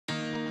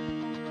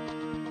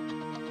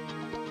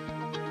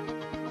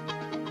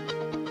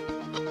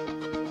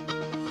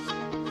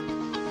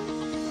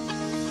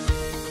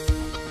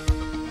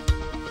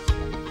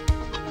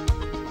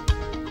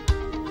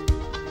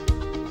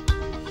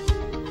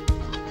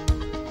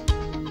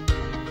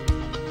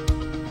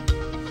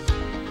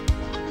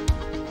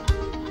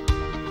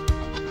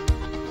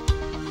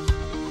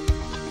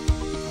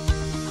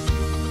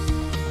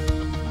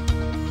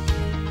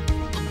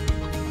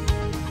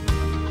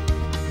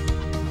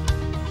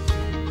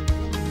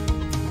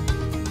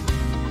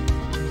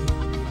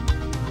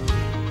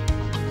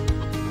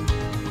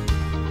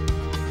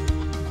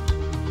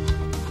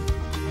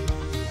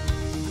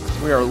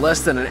We are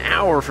less than an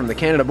hour from the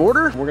Canada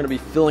border. We're gonna be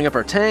filling up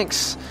our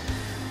tanks,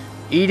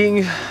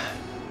 eating,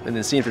 and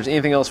then seeing if there's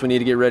anything else we need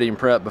to get ready and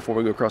prep before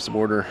we go across the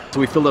border. So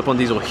we filled up on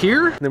diesel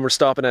here, and then we're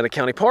stopping at a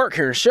county park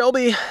here in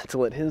Shelby to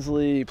let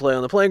Hensley play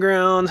on the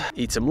playground,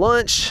 eat some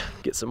lunch,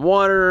 get some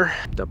water,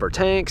 dump our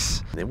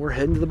tanks, and then we're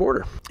heading to the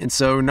border. And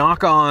so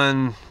knock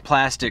on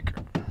plastic,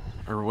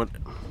 or what,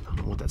 I don't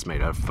know what that's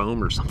made out of,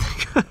 foam or something.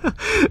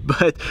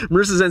 But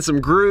Marissa's in some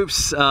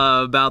groups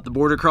about the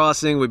border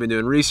crossing. We've been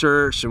doing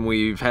research, and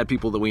we've had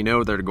people that we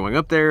know that are going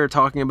up there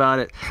talking about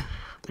it.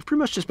 They've pretty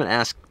much just been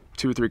asked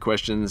 2 or 3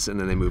 questions and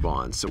then they move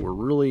on. So we're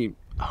really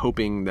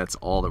hoping that's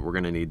all that we're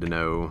gonna need to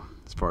know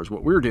as far as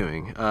what we're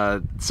doing.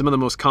 Some of the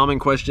most common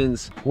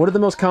questions. What are the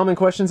most common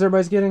questions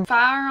everybody's getting?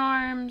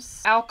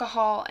 Firearms,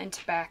 alcohol, and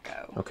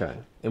tobacco. Okay,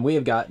 and we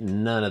have got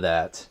none of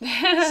that.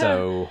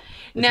 So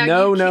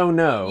now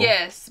no.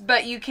 Yes,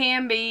 but you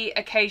can be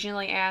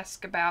occasionally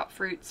asked about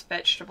fruits,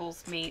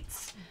 vegetables,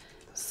 meats.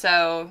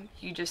 So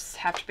you just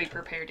have to be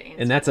prepared to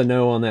answer. And that's a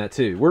no on that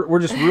too. We're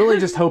just really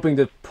just hoping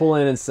to pull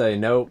in and say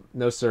no,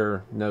 no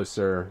sir, no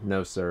sir,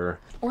 no sir.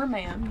 Or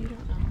ma'am, you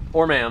don't know.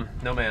 Or ma'am,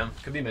 no ma'am,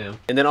 could be ma'am.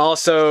 And then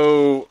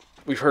also,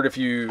 we've heard if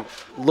you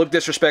look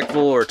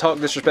disrespectful or talk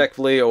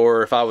disrespectfully,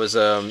 or if I was,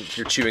 if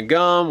you're chewing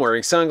gum,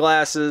 wearing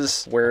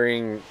sunglasses,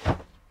 wearing,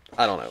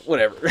 I don't know,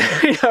 whatever.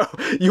 You know,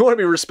 you want to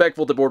be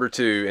respectful to border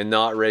 2 and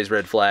not raise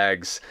red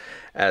flags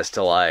as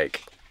to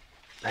like,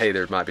 hey,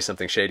 there might be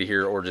something shady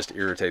here, or just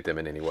irritate them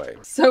in any way.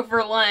 So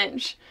for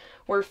lunch,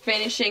 we're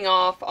finishing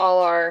off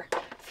all our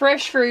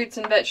fresh fruits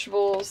and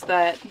vegetables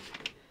that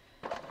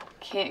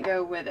can't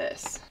go with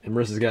us. And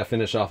Marissa's got to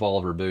finish off all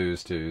of her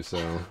booze too,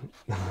 so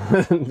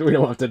we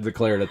don't have to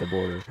declare it at the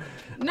border.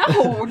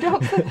 No,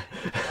 don't.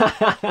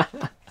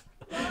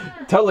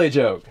 Totally a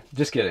joke.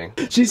 Just kidding.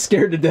 She's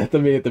scared to death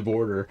of me at the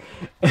border.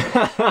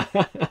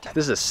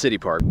 This is a city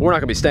park. We're not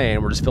gonna be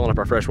staying. We're just filling up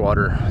our fresh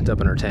water,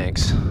 dumping our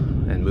tanks,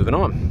 and moving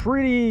on.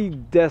 Pretty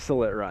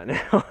desolate right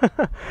now.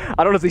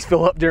 I don't know if these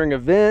fill up during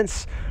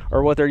events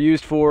or what they're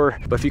used for,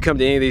 but if you come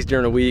to any of these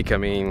during a week, I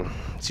mean,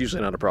 it's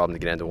usually not a problem to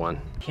get into one.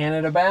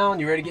 Canada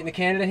bound. You ready to get into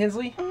Canada,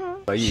 Hensley?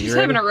 She's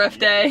having a rough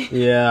day.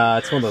 Yeah,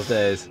 it's one of those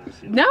days.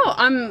 No,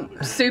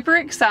 I'm super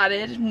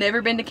excited.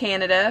 Never been to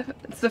Canada.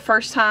 It's the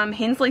first time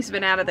Hensley's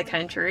been out of the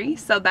country,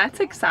 so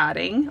that's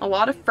exciting. A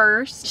lot of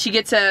firsts. She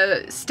gets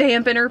a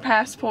stamp in her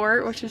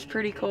passport, which is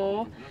pretty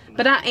cool.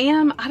 But I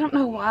don't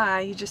know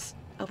why, just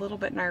a little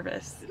bit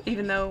nervous,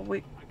 even though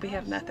we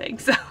have nothing,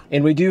 so.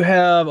 And we do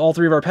have all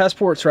 3 of our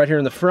passports right here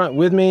in the front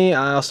with me.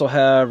 I also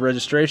have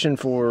registration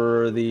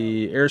for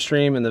the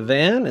Airstream and the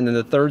van. And then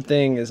the third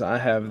thing is I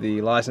have the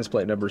license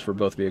plate numbers for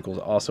both vehicles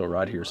also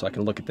right here, so I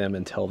can look at them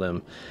and tell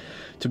them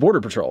to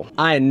Border Patrol.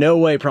 I in no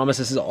way promise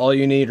this is all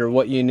you need or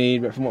what you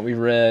need, but from what we've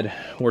read,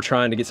 we're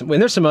trying to get some,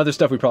 and there's some other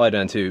stuff we've probably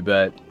done too,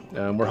 but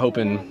we're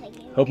hoping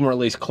we're at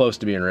least close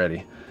to being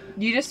ready.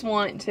 You just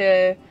want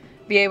to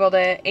be able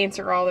to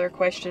answer all their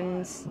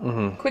questions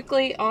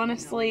quickly,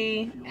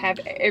 honestly, have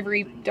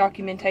every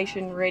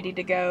documentation ready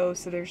to go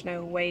so there's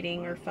no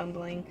waiting or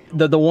fumbling.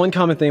 The one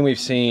common thing we've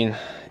seen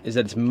is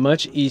that it's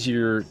much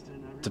easier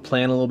to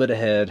plan a little bit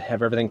ahead,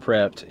 have everything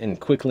prepped, and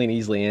quickly and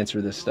easily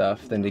answer this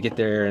stuff than to get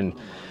there and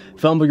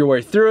fumble your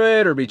way through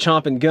it or be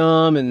chomping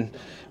gum and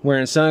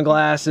wearing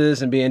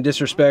sunglasses and being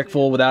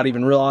disrespectful without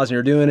even realizing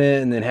you're doing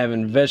it, and then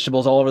having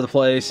vegetables all over the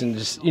place, and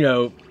just, you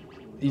know,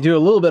 you do a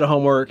little bit of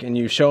homework and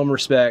you show them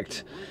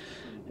respect,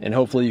 and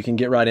hopefully you can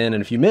get right in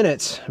a few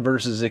minutes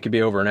versus it could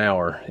be over an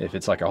hour if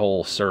it's like a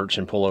whole search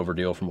and pull over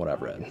deal from what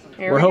I've read.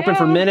 We're hoping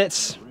for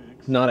minutes,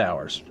 not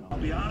hours. I'll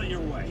be out of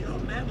your way.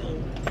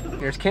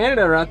 There's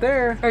Canada right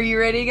there. Are you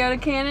ready to go to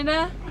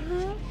Canada?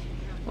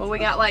 Well, we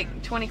got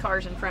like 20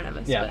 cars in front of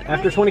us. Yeah,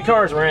 after 20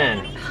 cars, we're in.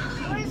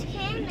 Where's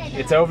Canada?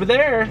 It's over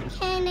there.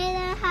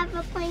 Canada have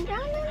a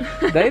playground?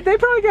 They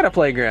probably got a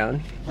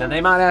playground. Now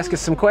they might ask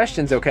us some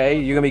questions, okay?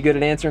 You gonna be good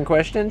at answering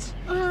questions?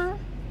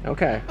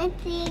 Okay.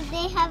 And do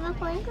they have a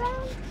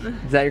playground?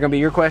 Is that gonna be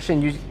your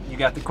question? You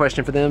got the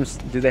question for them?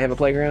 Do they have a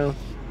playground?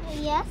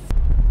 Yes.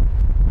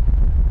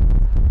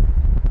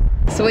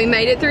 So we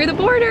made it through the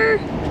border.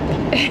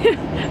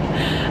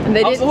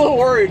 I was a little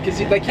worried because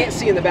they can't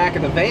see in the back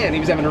of the van. He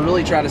was having to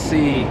really try to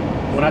see.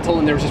 When I told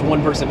him there was just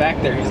one person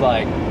back there, he's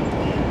like,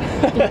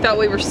 he thought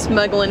we were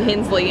smuggling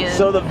Hensley in.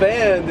 So the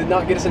van did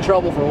not get us in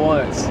trouble for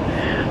once.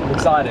 I'm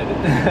excited.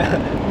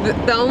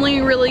 The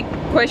only really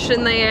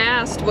question they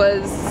asked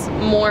was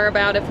more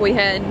about if we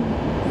had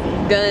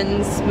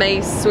guns,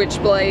 mace,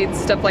 switchblades,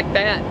 stuff like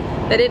that.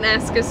 They didn't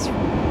ask us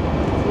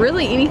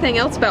really anything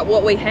else about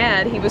what we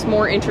had. He was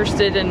more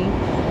interested in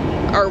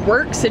our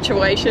work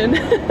situation.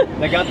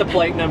 They got the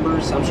plate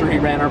numbers. I'm sure he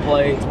ran our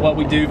plates, what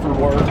we do for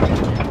work.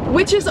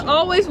 Which is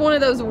always one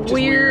of those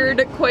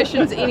weird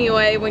questions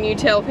anyway, when you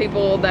tell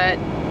people that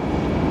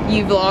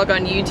you vlog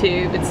on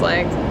YouTube. It's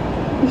like,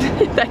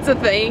 that's a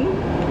thing.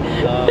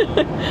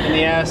 And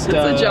he asked, it's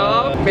a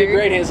job. Did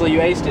great, Hensley, you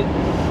aced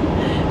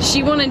it.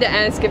 She wanted to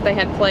ask if they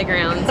had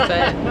playgrounds, but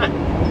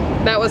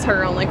that was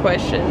her only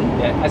question.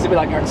 Yeah, I said,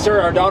 like,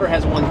 sir, our daughter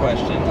has one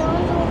question.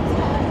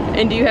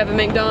 And do you have a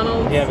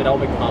McDonald's? Yeah, an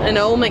old McDonald's. An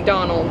old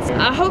McDonald's.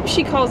 I hope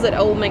she calls it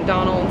Old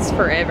McDonald's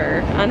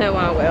forever. I know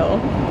I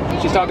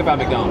will. She's talking about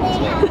McDonald's.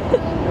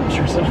 I'm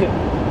sure so.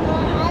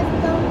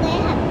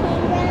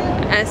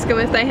 Ask them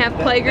if they have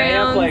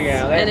playgrounds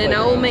and an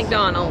old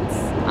McDonald's.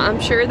 I'm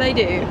sure they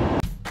do.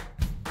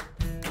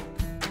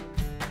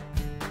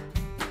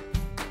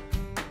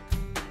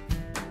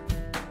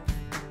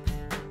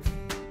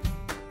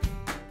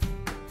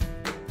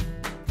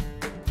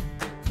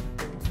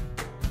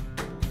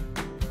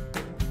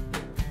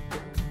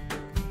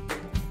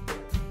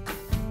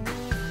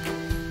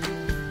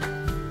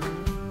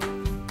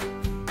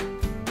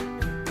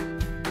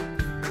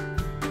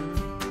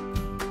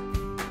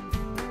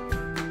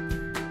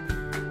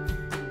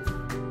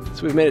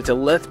 So we've made it to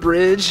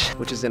Lethbridge,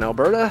 which is in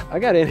Alberta. I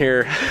got in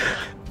here.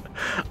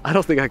 I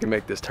don't think I can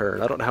make this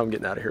turn. I don't know how I'm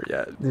getting out of here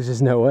yet. There's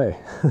just no way.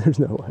 There's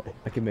no way.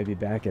 I can maybe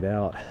back it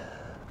out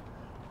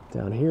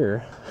down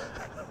here.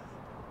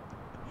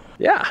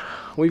 Yeah,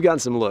 we've gotten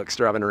some looks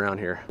driving around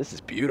here. This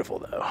is beautiful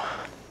though.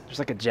 There's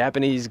like a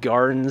Japanese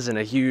gardens and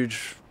a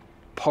huge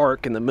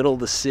park in the middle of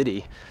the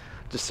city,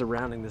 just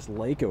surrounding this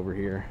lake over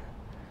here.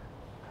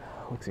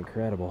 Looks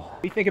incredible.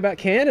 What do you think about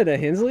Canada,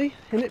 Hensley?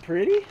 Isn't it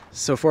pretty?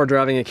 So far,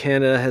 driving in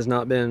Canada has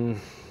not been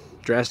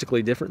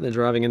drastically different than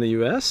driving in the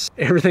US.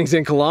 Everything's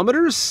in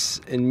kilometers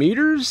and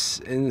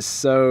meters, and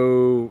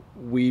so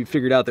we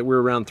figured out that we're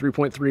around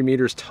 3.3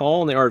 meters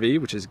tall in the RV,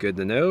 which is good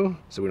to know,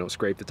 so we don't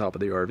scrape the top of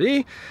the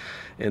RV.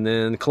 And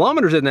then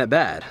kilometers isn't that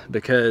bad,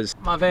 because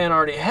my van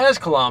already has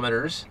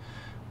kilometers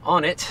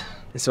on it.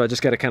 And so I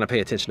just got to kind of pay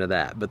attention to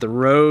that. But the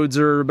roads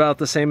are about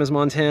the same as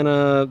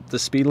Montana. The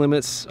speed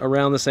limit's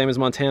around the same as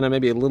Montana,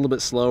 maybe a little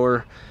bit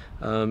slower.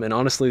 And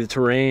honestly, the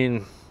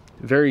terrain,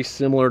 very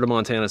similar to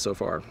Montana so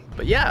far.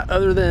 But yeah,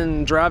 other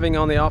than driving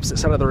on the opposite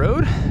side of the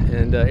road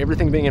and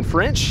everything being in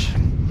French,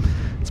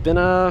 it's been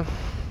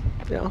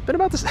been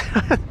about this.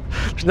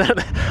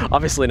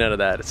 Obviously none of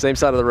that. Same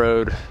side of the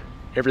road,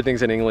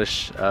 everything's in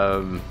English,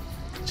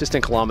 just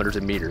in kilometers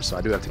and meters, so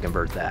I do have to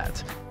convert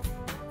that.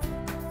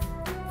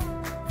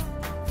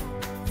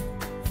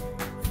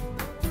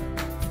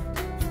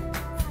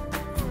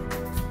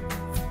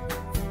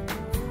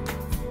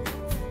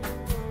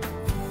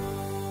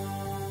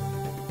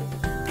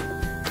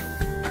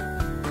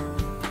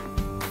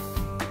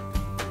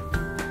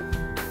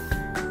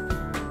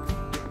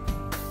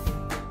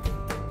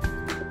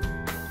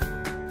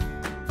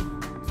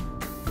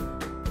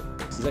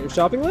 Is that your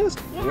shopping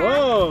list? Yeah.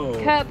 Whoa!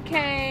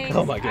 Cupcakes,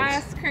 oh my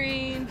goodness, ice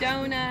cream,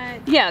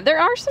 donuts. Yeah, there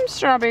are some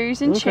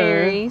strawberries and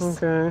cherries.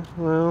 Okay,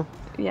 well,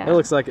 yeah. It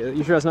looks like it.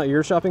 You sure that's not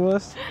your shopping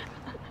list?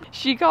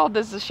 She called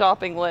this a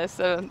shopping list.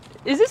 So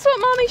is this what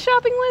Mommy's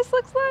shopping list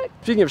looks like?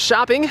 Speaking of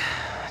shopping,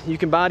 you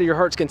can buy to your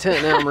heart's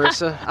content now,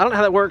 Marissa. I don't know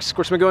how that works. Of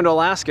course, we're going to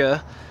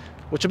Alaska,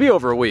 which will be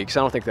over a week, so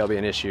I don't think that'll be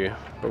an issue.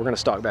 But we're going to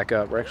stock back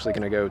up. We're actually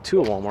going to go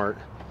to a Walmart,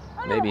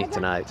 maybe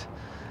tonight.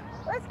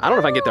 I don't know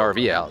if I can get the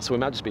RV out, so we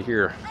might just be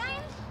here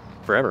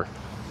forever.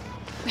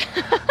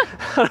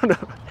 I don't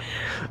know.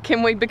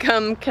 Can we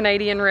become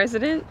Canadian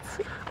residents?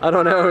 I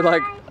don't know,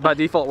 like by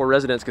default we're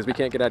residents because we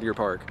can't get out of your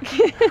park.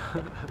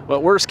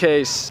 But worst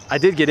case, I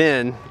did get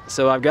in,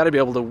 so I've got to be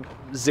able to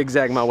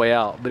zigzag my way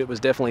out, but it was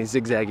definitely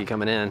zigzaggy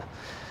coming in.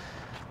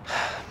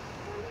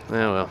 Oh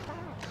well.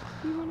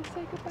 You want to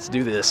say goodbye? Let's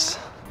do this.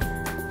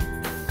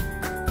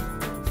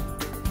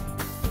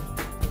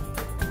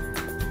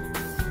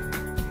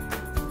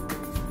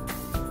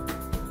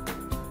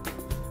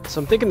 So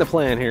I'm thinking the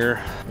plan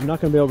here, I'm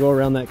not gonna be able to go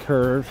around that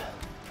curve.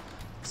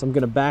 So I'm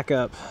gonna back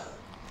up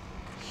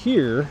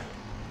here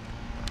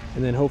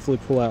and then hopefully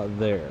pull out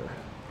there.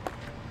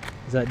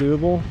 Is that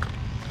doable?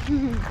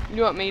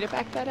 You want me to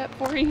back that up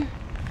for you?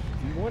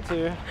 If you want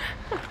to.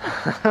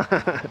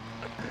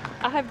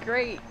 I have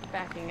great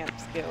backing up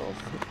skills.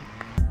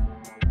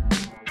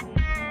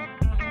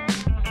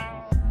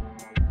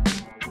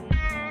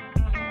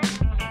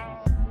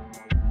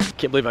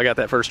 Can't believe I got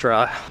that first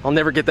try. I'll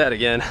never get that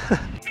again.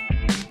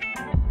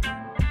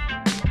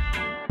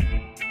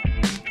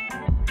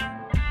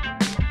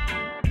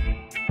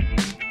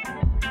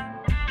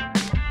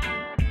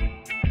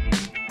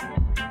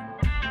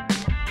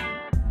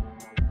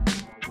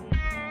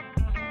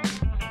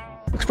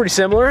 Looks pretty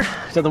similar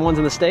to the ones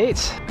in the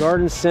States.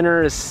 Garden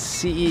Center is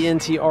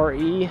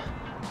C-E-N-T-R-E.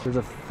 There's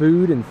a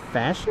food and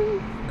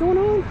fashion going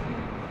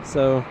on.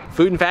 So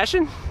food and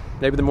fashion,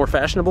 maybe they're more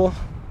fashionable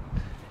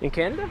in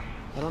Canada?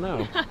 I don't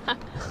know.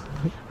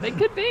 They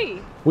could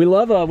be. We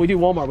love, we do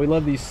Walmart, we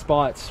love these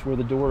spots where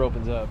the door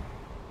opens up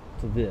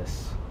to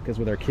this. Because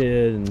with our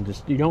kid and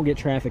just, you don't get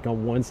traffic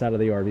on one side of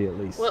the RV at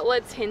least. Well, it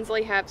lets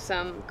Hensley have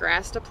some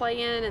grass to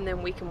play in and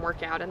then we can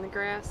work out in the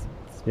grass.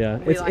 Yeah,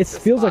 it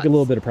feels like a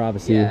little bit of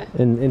privacy, yeah.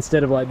 And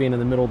instead of like being in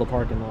the middle of the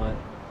parking lot.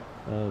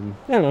 I don't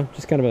know,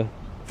 just kind of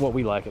what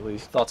we like at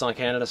least. Thoughts on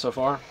Canada so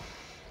far?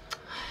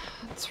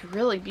 It's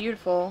really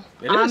beautiful.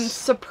 I'm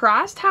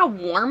surprised how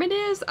warm it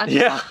is. I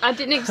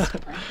didn't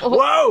expect.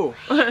 Whoa!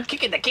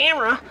 Kicking the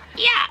camera.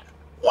 Yeah.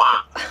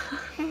 Wow.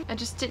 I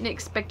just didn't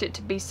expect it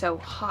to be so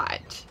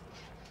hot.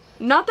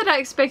 Not that I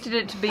expected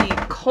it to be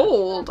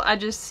cold,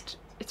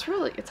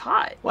 it's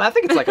hot. Well, I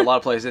think it's like a lot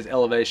of places, it's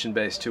elevation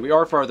based too. We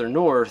are farther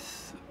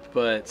north,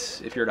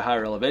 but if you're at a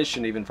higher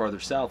elevation, even farther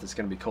south, it's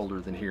going to be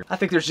colder than here. I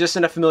think there's just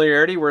enough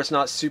familiarity where it's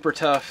not super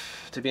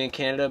tough to be in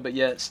Canada, but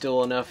yet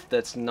still enough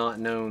that's not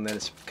known that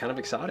it's kind of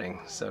exciting.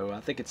 So I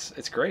think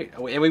it's great.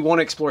 And we want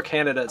to explore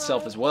Canada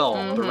itself as well.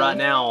 But right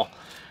now,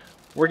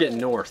 we're getting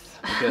north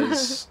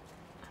because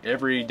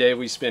every day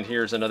we spend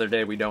here is another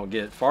day we don't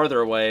get farther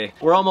away.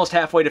 We're almost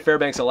halfway to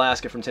Fairbanks,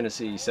 Alaska from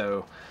Tennessee,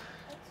 so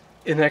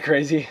isn't that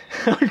crazy?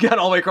 We've got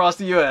all the way across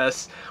the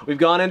US. We've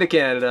gone into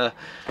Canada.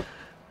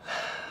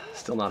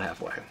 Still not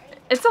halfway.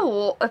 It's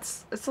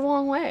a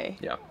long way.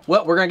 Yeah.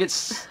 Well, we're gonna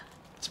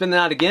spend the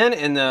night again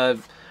in the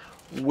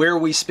where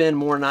we spend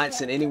more nights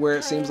than anywhere,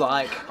 it seems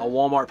like, a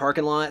Walmart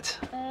parking lot.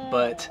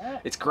 But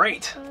it's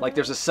great. Like,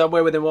 there's a Subway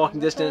within walking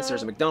distance,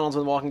 there's a McDonald's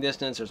within walking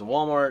distance, there's a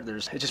Walmart,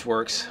 it just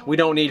works. We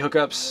don't need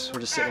hookups.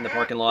 We're just sitting in the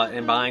parking lot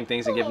and buying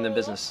things and giving them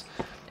business.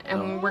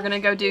 And we're gonna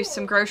go do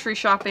some grocery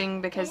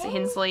shopping because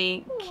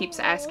Hensley keeps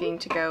asking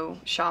to go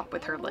shop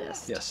with her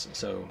list. Yes,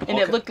 so. And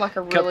it looked like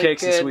a really cupcakes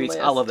good and sweets.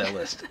 list. I love that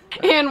list.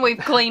 And we've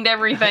cleaned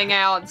everything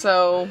out,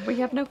 so we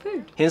have no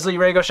food. Hensley, you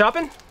ready to go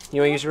shopping?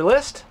 You wanna use your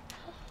list?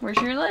 Where's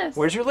your list?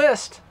 Where's your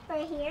list?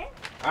 Right here.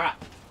 All right.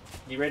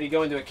 You ready to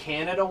go into a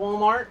Canada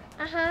Walmart?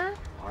 Uh-huh.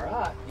 All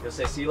right. You gonna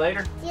say see you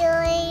later? See you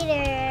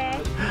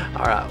later.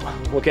 All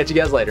right. We'll catch you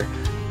guys later.